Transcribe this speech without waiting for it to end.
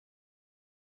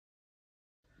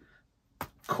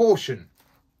Caution,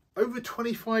 over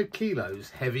 25 kilos,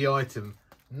 heavy item.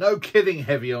 No kidding,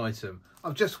 heavy item.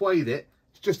 I've just weighed it,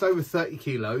 it's just over 30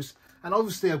 kilos. And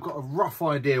obviously I've got a rough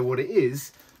idea what it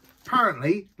is.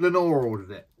 Apparently, Lenore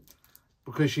ordered it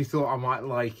because she thought I might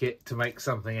like it to make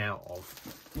something out of.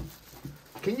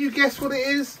 Can you guess what it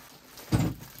is?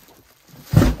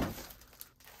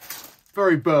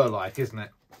 Very Burr-like, isn't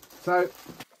it? So,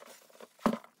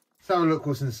 let's have a look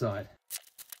what's inside.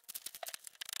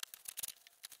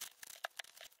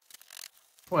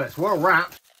 Well, it's well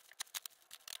wrapped.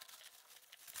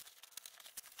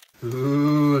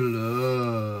 Ooh,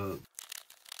 look.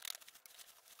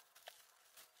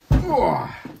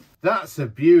 Oh, that's a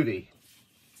beauty.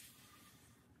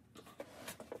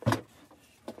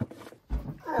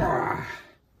 Oh.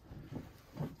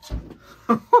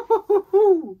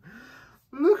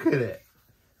 Look at it.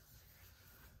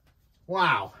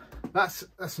 Wow, that's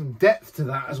some depth to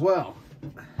that as well.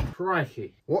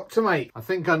 Crikey. What to make? I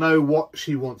think I know what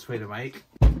she wants me to make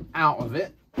out of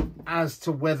it. As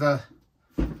to whether...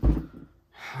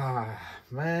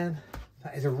 man,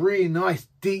 that is a really nice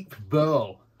deep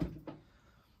burl.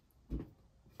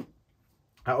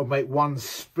 That would make one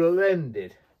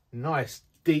splendid, nice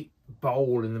deep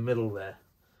bowl in the middle there.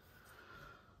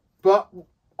 But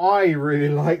I really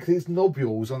like these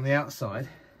nobules on the outside.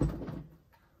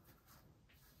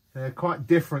 They're quite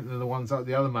different than the ones like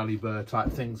the other Mallee Burr type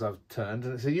things I've turned.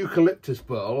 And it's a eucalyptus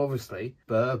burl, obviously.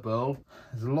 Burl.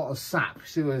 There's a lot of sap. You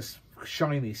see there's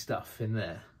shiny stuff in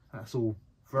there. That's all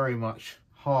very much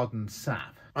hardened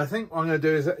sap. I think what I'm going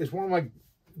to do is one of my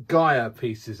Gaia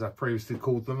pieces I previously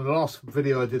called them. The last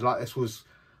video I did like this was,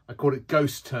 I called it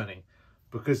ghost turning,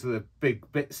 because of the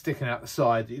big bit sticking out the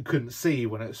side that you couldn't see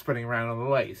when it was spinning around on the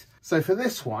lathe. So for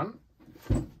this one,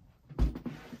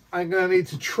 I'm going to need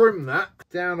to trim that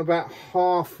down about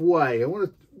halfway.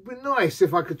 It'd be nice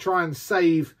if I could try and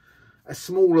save a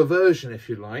smaller version, if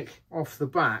you like, off the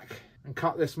back and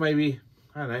cut this maybe,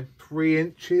 I don't know, 3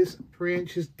 inches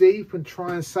deep and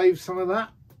try and save some of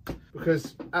that.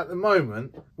 Because at the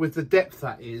moment, with the depth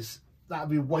that is, that'd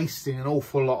be wasting an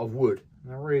awful lot of wood.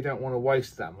 And I really don't want to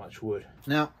waste that much wood.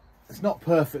 Now, it's not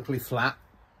perfectly flat.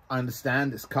 I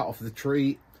understand it's cut off the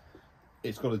tree.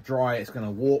 It's got to dry, it's going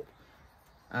to warp.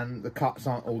 And the cuts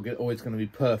aren't always going to be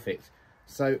perfect.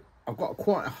 So I've got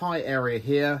quite a high area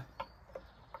here.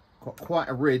 Got quite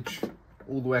a ridge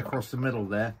all the way across the middle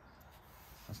there.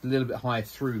 That's a little bit high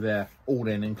through there, all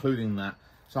in, including that.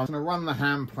 So I'm going to run the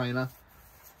hand planer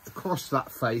across that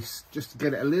face just to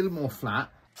get it a little more flat.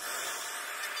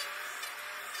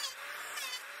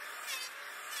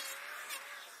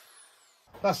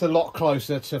 That's a lot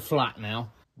closer to flat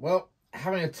now. Well,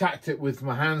 having attacked it with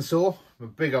my handsaw, my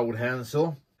big old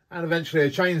handsaw, and eventually a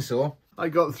chainsaw, I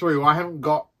got through. I haven't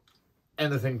got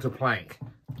anything to plank.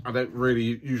 I don't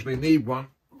really usually need one,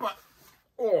 but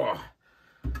oh,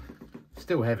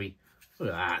 still heavy. Look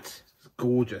at that, it's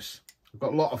gorgeous. I've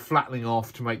got a lot of flattening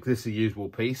off to make this a usable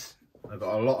piece. I've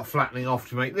got a lot of flattening off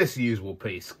to make this a usable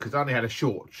piece, because I only had a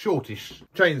shortish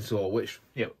chainsaw, which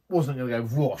wasn't going to go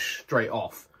whoosh straight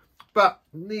off. But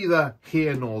neither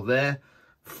here nor there.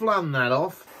 Flung that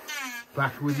off.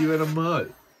 Back with you in a mo.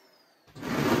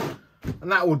 And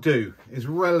that will do. It's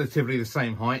relatively the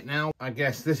same height now. I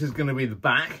guess this is going to be the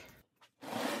back.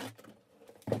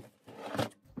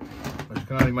 Which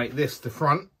can only make this the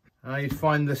front. And you'd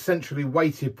find the centrally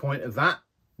weighted point of that,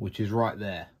 which is right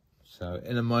there. So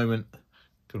in a moment, I'm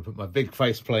going to put my big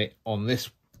faceplate on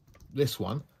this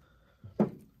one.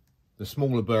 The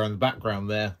smaller burr in the background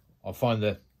there. I'll find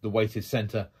the weighted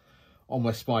centre on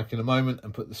my spike in a moment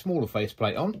and put the smaller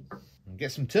faceplate on and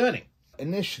get some turning.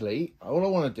 Initially, all I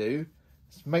want to do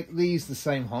is make these the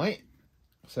same height,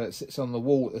 so it sits on the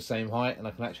wall at the same height, and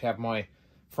I can actually have my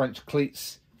French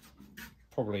cleats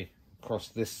probably across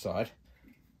this side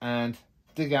and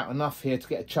dig out enough here to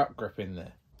get a chuck grip in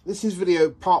there. This is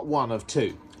video part 1 of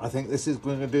 2. I think this is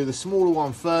going to do the smaller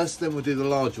one first, then we'll do the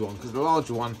larger one, because the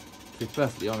larger one, to be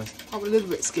perfectly honest, I'm a little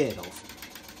bit scared of,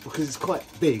 because it's quite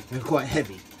big and quite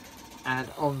heavy, and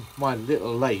on my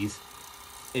little lathe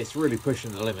it's really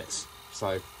pushing the limits.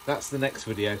 So that's the next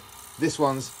video. This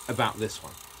one's about this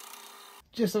one.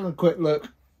 Just on a quick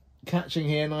look, catching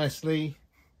here nicely,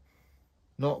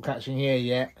 not catching here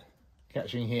yet,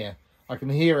 catching here. I can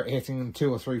hear it hitting in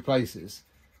 2 or 3 places.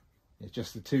 It's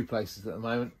just the 2 places at the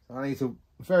moment. I need to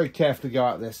very carefully go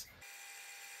at this.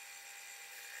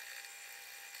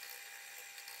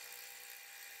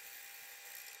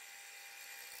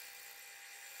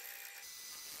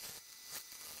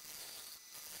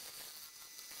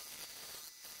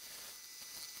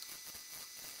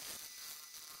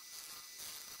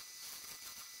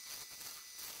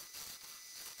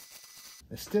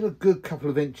 There's still a good couple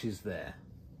of inches there.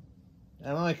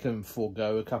 And I can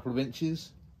forego a couple of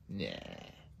inches. Yeah.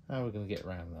 How are we going to get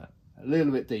around that? A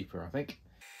little bit deeper, I think.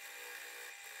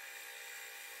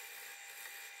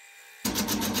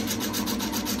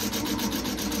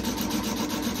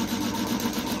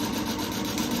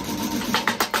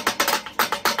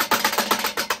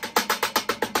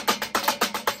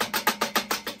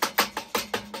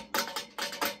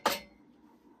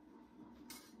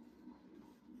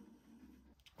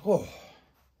 Oh,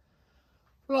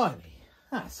 blimey,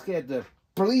 that scared the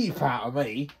bleep out of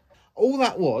me. All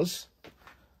that was,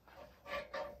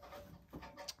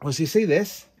 you see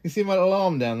this? You see my little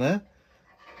arm down there?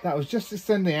 That was just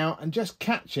extending out and just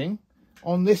catching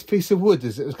on this piece of wood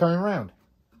as it was coming around.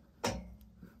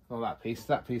 Not that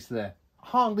piece there.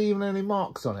 Hardly even any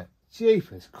marks on it.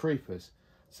 Jeepers creepers.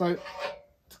 So,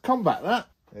 to combat that,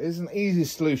 it is an easy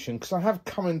solution, because I have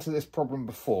come into this problem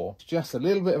before. It's just a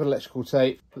little bit of electrical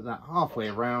tape, put that halfway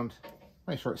around,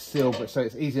 make sure it's sealed, but so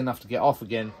it's easy enough to get off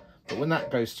again. But when that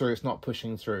goes through, it's not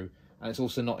pushing through, and it's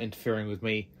also not interfering with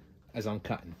me as I'm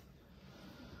cutting.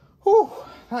 Whew,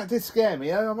 that did scare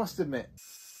me, I must admit.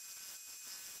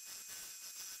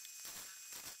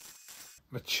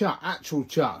 My actual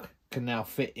chuck can now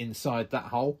fit inside that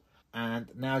hole, and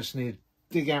now I just need to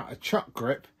dig out a chuck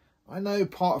grip. I know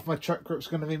part of my chuck grip's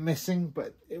going to be missing,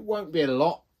 but it won't be a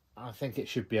lot. I think it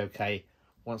should be okay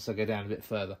once I go down a bit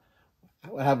further.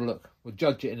 We'll have a look. We'll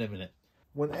judge it in a minute.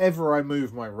 Whenever I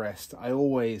move my rest, I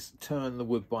always turn the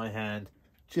wood by hand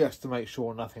just to make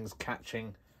sure nothing's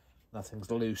catching,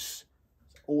 nothing's loose.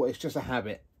 It's just a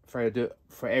habit for I do it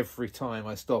for every time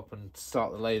I stop and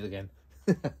start the lathe again.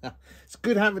 It's a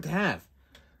good habit to have,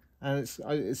 and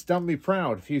it's done me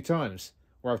proud a few times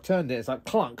where I've turned it. It's like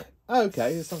clunk. Oh,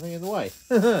 okay, there's something in the way.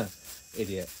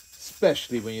 Idiot.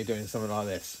 Especially when you're doing something like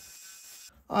this.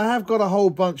 I have got a whole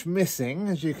bunch missing,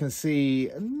 as you can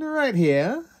see right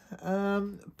here.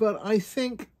 But I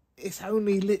think it's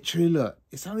only literally, look,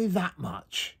 it's only that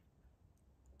much.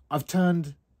 I've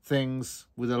turned things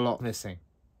with a lot missing.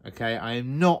 Okay, I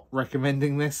am not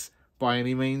recommending this by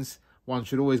any means. One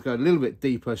should always go a little bit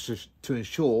deeper to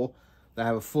ensure they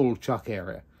have a full chuck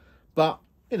area. But,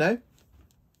 you know,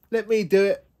 let me do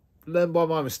it. Learn by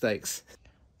my mistakes.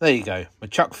 There you go. My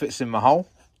chuck fits in my hole,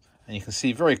 and you can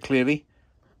see very clearly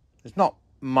there's not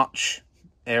much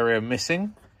area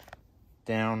missing.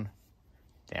 Down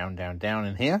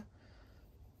in here,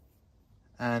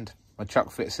 and my chuck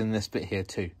fits in this bit here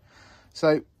too.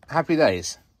 So happy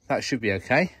days. That should be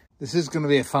okay. This is going to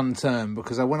be a fun turn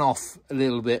because I went off a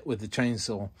little bit with the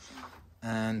chainsaw,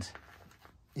 and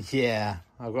yeah,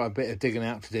 I've got a bit of digging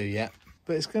out to do yet,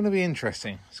 but it's going to be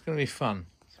interesting. It's going to be fun.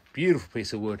 Beautiful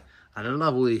piece of wood, and I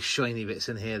love all these shiny bits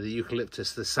in here, the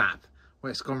eucalyptus, the sap, where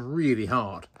it's gone really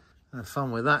hard. I'll have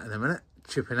fun with that in a minute,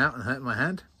 chipping out and hurting my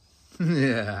hand.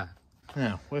 Yeah.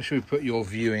 Now, where should we put your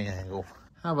viewing angle?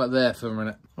 How about there for a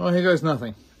minute? Oh, here goes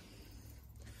nothing.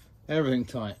 Everything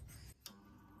tight.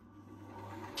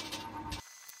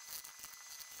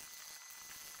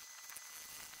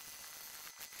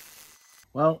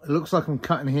 Well, it looks like I'm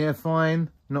cutting here fine.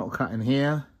 Not cutting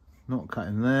here, not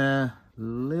cutting there. A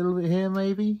little bit here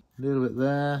maybe, a little bit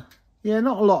there. Yeah,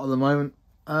 not a lot at the moment.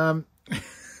 So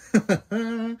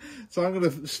I'm going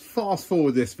to fast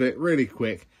forward this bit really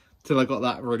quick till I got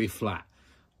that really flat,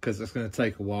 because it's going to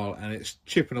take a while and it's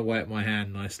chipping away at my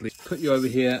hand nicely. Put you over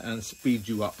here and speed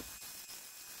you up.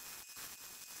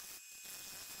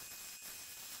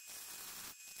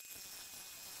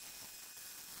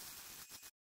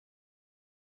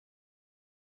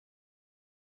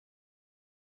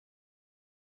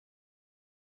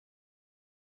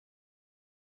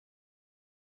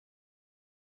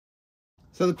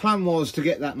 So the plan was to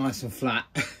get that nice and flat,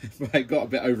 but I got a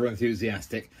bit over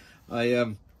enthusiastic.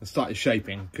 I started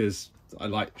shaping because I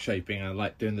like shaping. I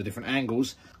like doing the different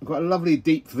angles. I've got a lovely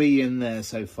deep V in there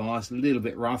so far. It's a little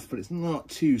bit rough, but it's not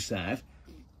too sad.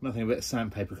 Nothing a bit of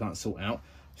sandpaper can't sort out.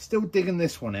 Still digging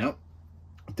this one out.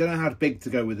 I don't know how big to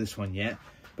go with this one yet,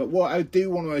 but what I do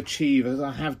want to achieve, as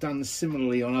I have done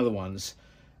similarly on other ones,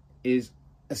 is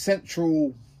a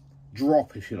central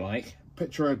drop, if you like.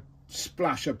 Picture a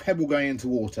splash, a pebble going into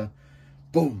water,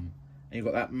 boom, and you've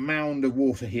got that mound of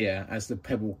water here as the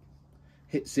pebble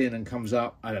hits in and comes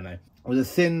up. I don't know, with a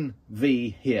thin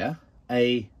V here,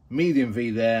 a medium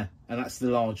V there, and that's the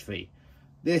large V.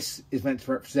 This is meant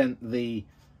to represent the,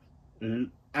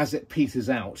 as it peters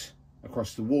out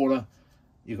across the water,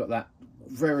 you've got that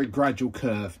very gradual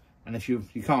curve, and if you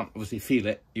can't obviously feel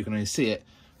it, you can only see it,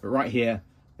 but right here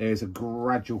there is a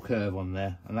gradual curve on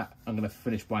there, and that I'm going to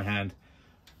finish by hand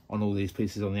on all these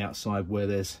pieces on the outside where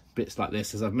there's bits like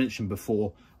this, as I've mentioned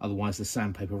before. Otherwise the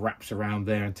sandpaper wraps around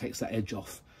there and takes that edge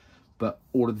off. But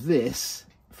all of this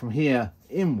from here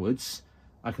inwards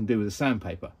I can do with the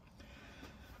sandpaper.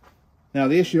 Now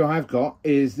the issue I've got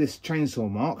is this chainsaw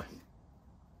mark.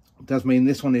 It does mean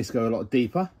this one needs to go a lot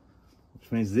deeper,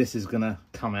 which means this is going to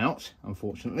come out,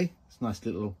 unfortunately. It's a nice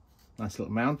little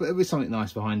mound, but there'll be something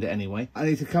nice behind it anyway. I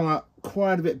need to come up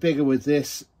quite a bit bigger with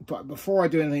this, but before I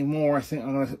do anything more, I think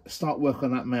I'm going to start work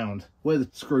on that mound. Where the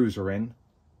screws are in,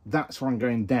 that's where I'm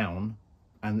going down,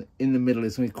 and in the middle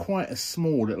is going to be quite a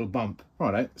small little bump.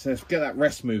 Righto, so let's get that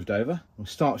rest moved over. We'll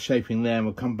start shaping there and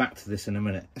we'll come back to this in a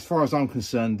minute. As far as I'm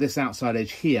concerned, this outside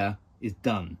edge here is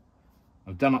done.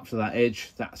 I've done up to that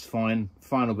edge, that's fine.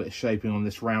 Final bit of shaping on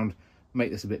this round, make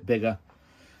this a bit bigger.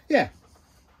 Yeah,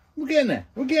 we're getting there,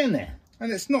 we're getting there.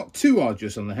 And it's not too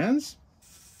arduous on the hands,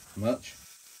 much.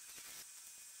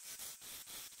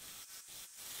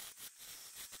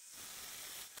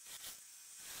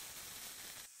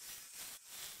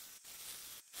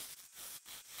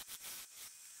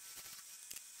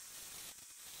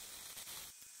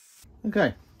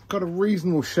 Okay, got a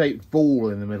reasonable shaped ball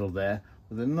in the middle there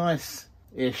with a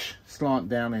nice-ish slant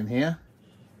down in here.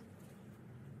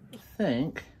 I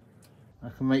think I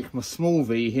can make my small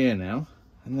V here now.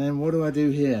 And then what do I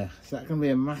do here? Is that going to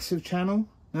be a massive channel?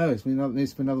 No, it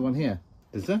needs to be another one here.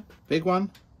 Is there? Big one,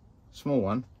 small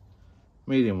one,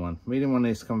 medium one. Medium one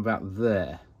needs to come about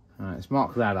there. All right, let's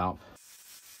mark that up.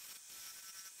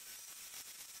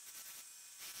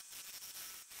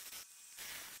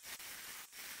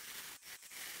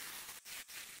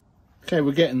 Okay,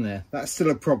 we're getting there. That's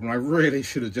still a problem. I really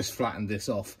should have just flattened this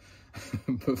off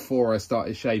before I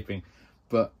started shaping.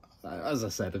 But as I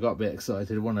said, I got a bit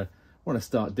excited. I want to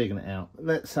start digging it out.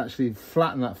 Let's actually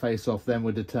flatten that face off, then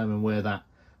we'll determine where that,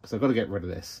 because I've got to get rid of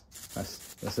this.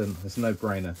 That's a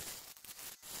no-brainer.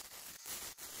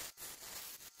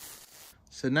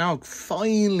 So now I've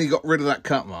finally got rid of that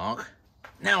cut mark.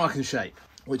 Now I can shape,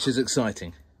 which is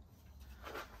exciting.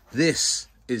 This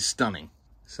is stunning.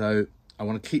 So I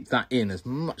want to keep that in as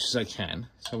much as I can.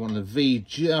 So I want the V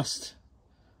just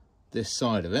this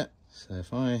side of it. So if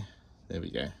there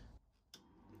we go.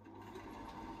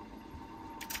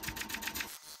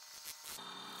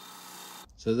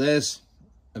 So there's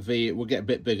a V, it will get a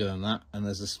bit bigger than that. And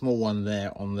there's a small one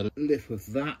there on the lip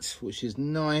of that, which is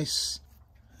nice.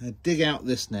 I dig out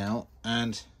this now,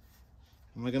 and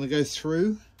am I going to go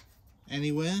through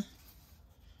anywhere?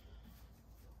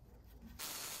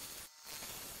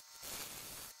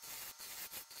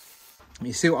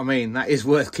 You see what I mean? That is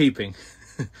worth keeping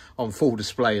on full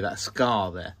display, that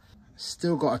scar there.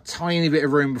 Still got a tiny bit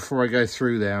of room before I go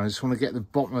through there. I just want to get the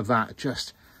bottom of that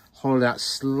just hollowed out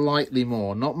slightly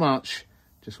more. Not much,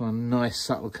 just want a nice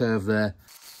subtle curve there.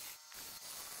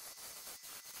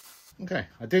 Okay,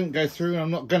 I didn't go through and I'm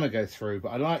not going to go through,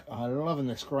 but I'm loving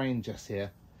this grain just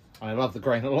here. I love the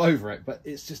grain all over it, but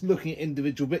it's just looking at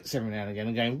individual bits every now and again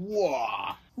and going,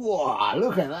 whoa, whoa,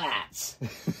 look at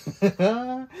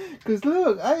that. Because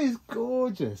look, that is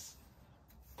gorgeous.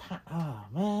 Oh,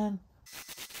 man.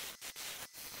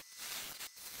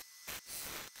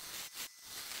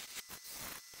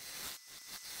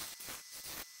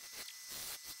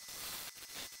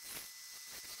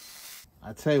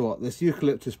 I tell you what, this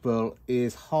eucalyptus burl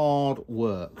is hard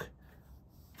work,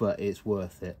 but it's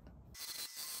worth it.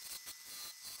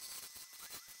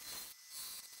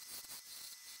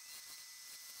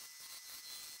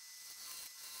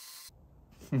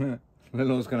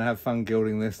 Lil'Au's going to have fun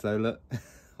gilding this though, look.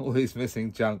 All these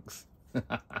missing chunks.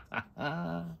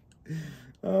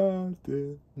 Oh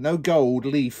dear. No gold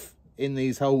leaf in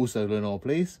these holes though, Lil'Au,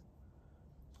 please.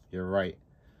 You're right.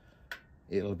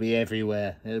 It'll be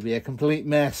everywhere. It'll be a complete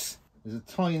mess. There's a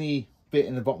tiny bit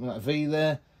in the bottom of that V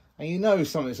there. And you know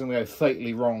something's going to go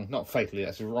fatally wrong. Not fatally,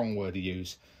 that's a wrong word to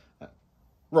use.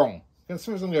 Wrong.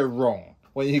 Something's going to go wrong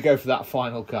when you go for that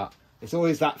final cut. It's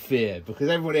always that fear because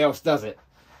everybody else does it.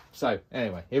 So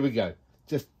anyway, here we go.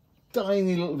 Just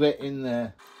tiny little bit in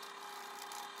there.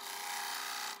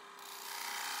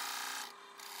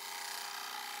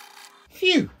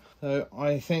 Phew! So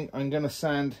I think I'm going to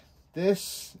sand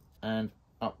this and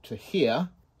up to here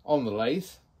on the lathe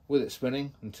with it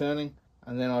spinning and turning,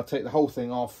 and then I'll take the whole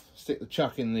thing off, stick the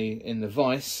chuck in the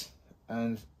vise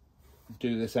and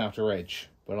do this outer edge.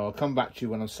 But I'll come back to you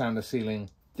when I'm sander sealing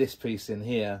this piece in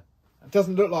here. It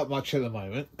doesn't look like much at the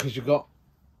moment because you've got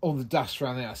all the dust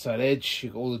around the outside edge,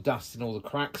 you've got all the dust in all the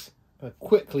cracks. I'm going to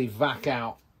quickly vac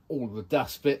out all the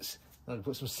dust bits and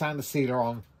put some sander sealer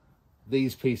on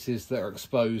these pieces that are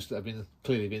exposed, that have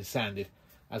clearly been sanded,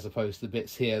 as opposed to the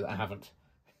bits here that I haven't.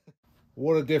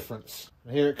 What a difference.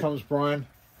 Here it comes, Brian.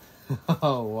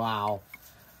 Oh, wow.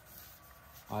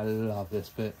 I love this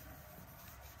bit.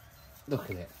 Look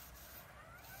at it.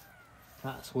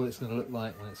 That's what it's going to look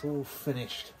like when it's all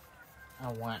finished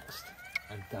and waxed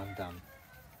and done.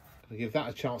 I'll give that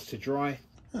a chance to dry.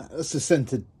 That's the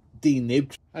centre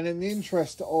denibbed. And in the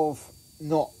interest of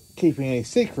not keeping any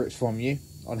secrets from you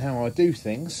on how I do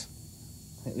things,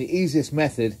 I think the easiest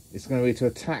method is going to be to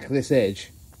attack this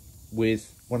edge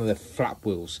with one of the flap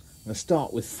wheels. I'm going to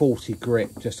start with 40 grit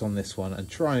just on this one and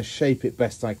try and shape it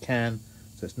best I can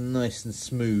so it's nice and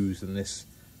smooth in this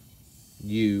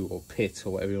U or pit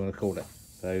or whatever you want to call it.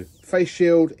 So face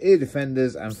shield, ear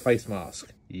defenders and face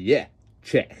mask. Yeah,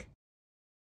 check.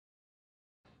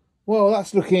 Well,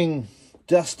 that's looking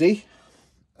dusty.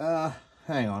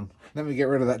 Hang on, let me get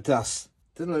rid of that dust.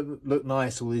 Doesn't look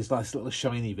nice, all these nice little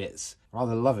shiny bits.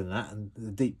 Rather loving that, and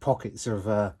the deep pockets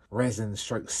of resin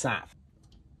stroke sap.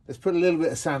 Let's put a little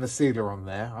bit of sander sealer on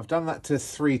there. I've done that to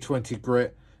 320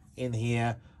 grit in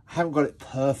here. I haven't got it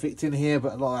perfect in here,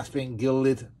 but a lot of that's being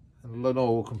gilded. And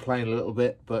Lenore will complain a little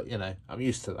bit, but you know, I'm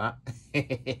used to that.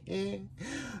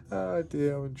 Oh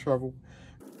dear, I'm in trouble.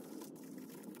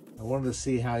 I wanted to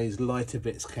see how these lighter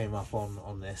bits came up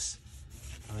on this,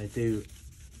 and they do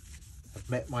have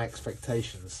met my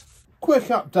expectations. Quick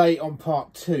update on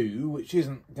part 2, which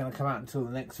isn't going to come out until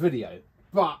the next video,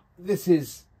 but this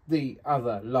is the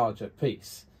other larger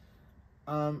piece.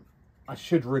 I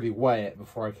should really weigh it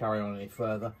before I carry on any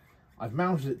further. I've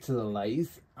mounted it to the lathe.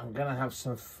 I'm going to have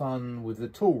some fun with the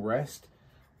tool rest,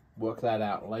 work that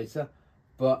out later,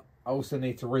 but I also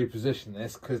need to reposition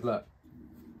this because look,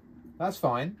 that's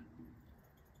fine,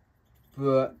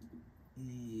 but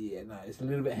yeah, no, it's a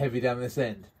little bit heavy down this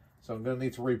end, so I'm going to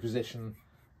need to reposition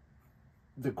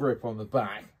the grip on the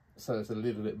back so it's a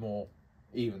little bit more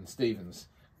even Stevens,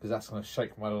 because that's going to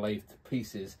shake my lathe to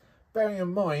pieces. Bearing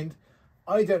in mind,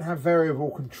 I don't have variable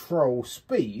control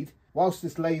speed. Whilst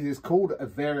this lathe is called a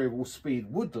variable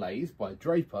speed wood lathe by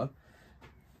Draper,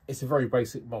 it's a very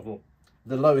basic model.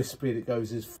 The lowest speed it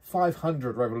goes is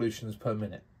 500 revolutions per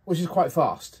minute, which is quite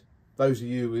fast. Those of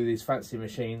you with these fancy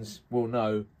machines will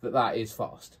know that that is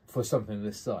fast for something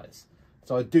this size.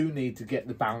 So I do need to get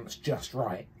the balance just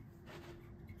right.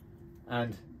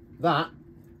 And that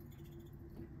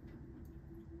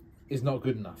is not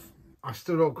good enough. I've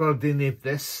still got to denib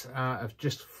this. I've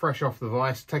just fresh off the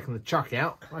vise, taken the chuck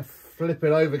out. I flip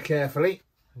it over carefully.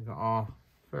 We've got our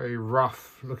very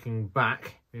rough looking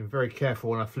back. Being very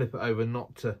careful when I flip it over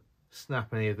not to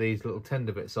snap any of these little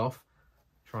tender bits off.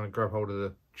 Trying to grab hold of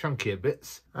the chunkier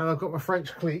bits. And I've got my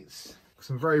French cleats,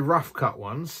 some very rough cut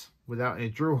ones without any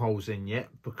drill holes in yet,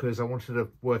 because I wanted to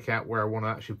work out where I want to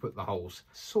actually put the holes.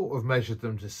 Sort of measured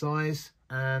them to size.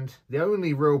 And the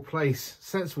only real place,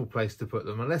 sensible place to put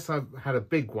them, unless I had a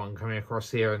big one coming across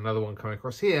here, another one coming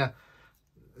across here,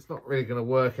 it's not really going to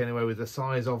work anyway with the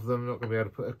size of them. I'm not going to be able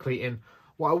to put a cleat in.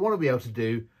 What I want to be able to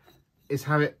do is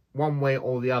have it one way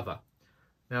or the other.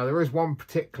 Now, there is one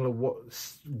particular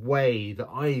way that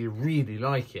I really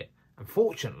like it.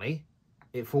 Unfortunately,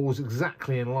 it falls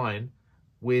exactly in line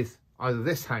with either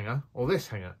this hanger or this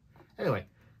hanger. Anyway,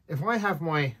 if I have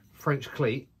my French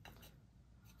cleat,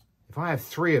 if I have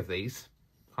 3 of these,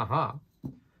 haha,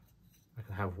 I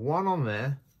can have one on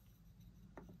there,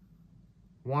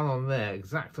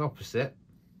 exact opposite,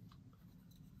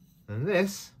 and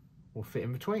this will fit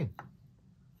in between.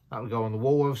 That'll go on the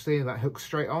wall, obviously, that hooks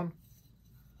straight on,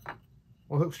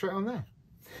 or hook straight on there.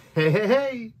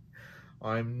 Hey,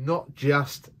 I'm not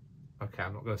just, okay,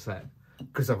 I'm not going to say it,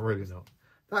 because I'm really not.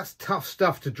 That's tough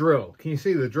stuff to drill. Can you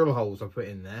see the drill holes I put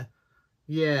in there?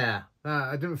 Yeah,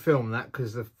 I didn't film that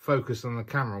because the focus on the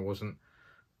camera wasn't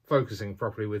focusing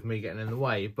properly with me getting in the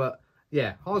way. But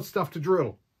yeah, hard stuff to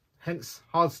drill, hence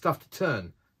hard stuff to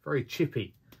turn. Very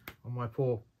chippy on my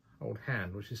poor old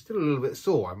hand, which is still a little bit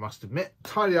sore, I must admit.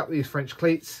 Tidy up these French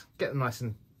cleats, get them nice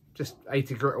and just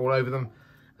 80 grit all over them.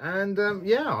 And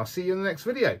yeah, I'll see you in the next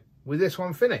video with this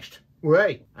one finished.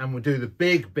 Hooray! And we'll do the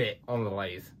big bit on the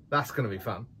lathe. That's going to be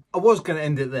fun. I was going to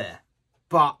end it there,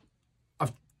 but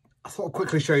I thought I'd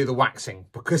quickly show you the waxing,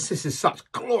 because this is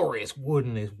such glorious wood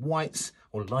and these whites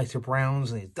or lighter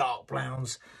browns and these dark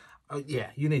browns. Oh,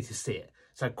 yeah, you need to see it.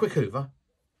 So quick hoover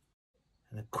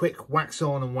and a quick wax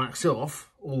on and wax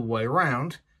off all the way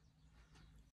around.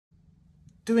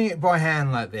 Doing it by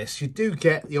hand like this, you do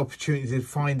get the opportunity to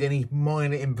find any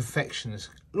minor imperfections.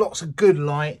 Lots of good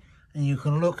light, and you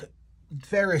can look at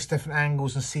various different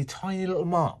angles and see tiny little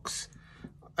marks.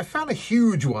 I found a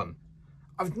huge one.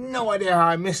 I've no idea how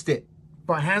I missed it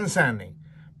by hand sanding,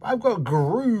 but I've got a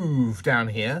groove down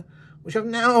here, which I've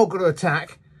now got to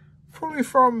attack probably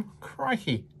from,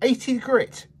 crikey, 80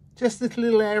 grit. Just this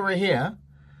little area here.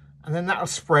 And then that'll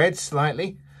spread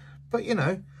slightly. But, you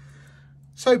know,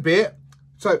 so be it.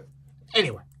 So,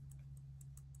 anyway.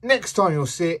 Next time you'll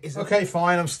see it is, okay,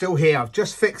 fine, I'm still here. I've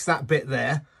just fixed that bit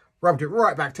there. Rubbed it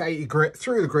right back to 80 grit,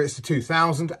 through the grits to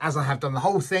 2000, as I have done the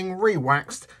whole thing,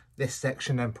 re-waxed this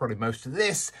section and probably most of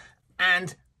this,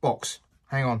 and box.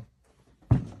 Hang on.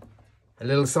 A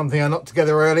little something I knocked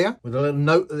together earlier, with a little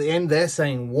note at the end there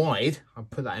saying wide. I'll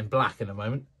put that in black in a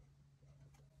moment.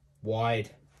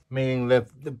 Wide. Meaning the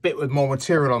bit with more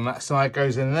material on that side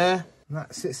goes in there, and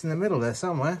that sits in the middle there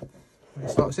somewhere. It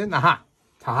stops in, aha,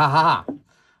 ha ha ha ha.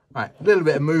 Right, a little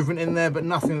bit of movement in there, but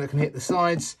nothing that can hit the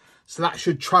sides. So that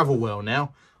should travel well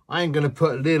now. I am going to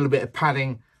put a little bit of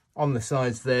padding on the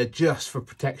sides there just for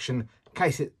protection in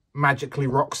case it magically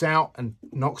rocks out and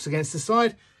knocks against the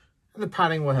side. And the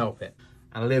padding will help it.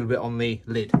 And a little bit on the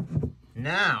lid.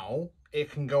 Now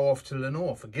it can go off to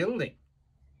Lenore for gilding.